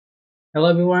Hello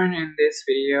everyone, in this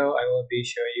video I will be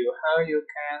showing you how you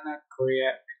can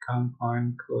create a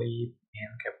compound clip in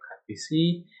CapCut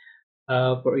PC.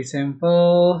 For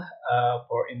example,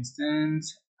 for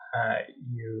instance,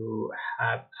 you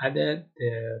have added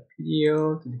the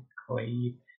video to the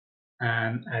clip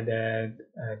and added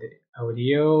the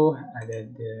audio,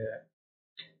 added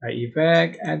the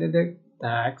effect, added the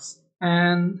text,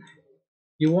 and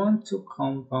you want to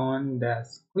compound that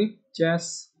clip.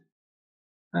 Just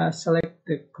select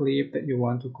the clip that you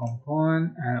want to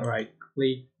compound and right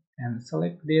click and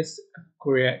select this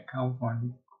create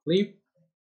compound clip.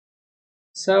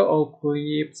 So all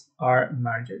clips are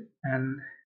merged, and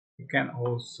you can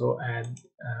also add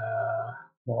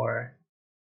more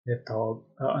detail,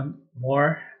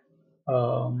 more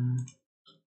um,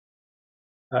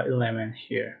 element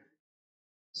here.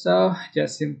 So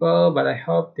just simple, but I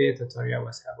hope the tutorial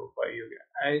was helpful for you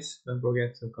guys. Don't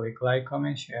forget to click like,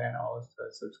 comment, share, and also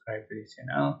subscribe to this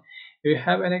channel. If you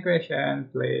have any question,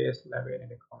 please leave it in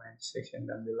the comment section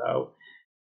down below.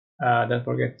 Don't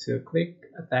forget to click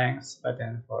a thanks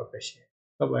button for appreciation.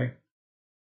 Bye bye.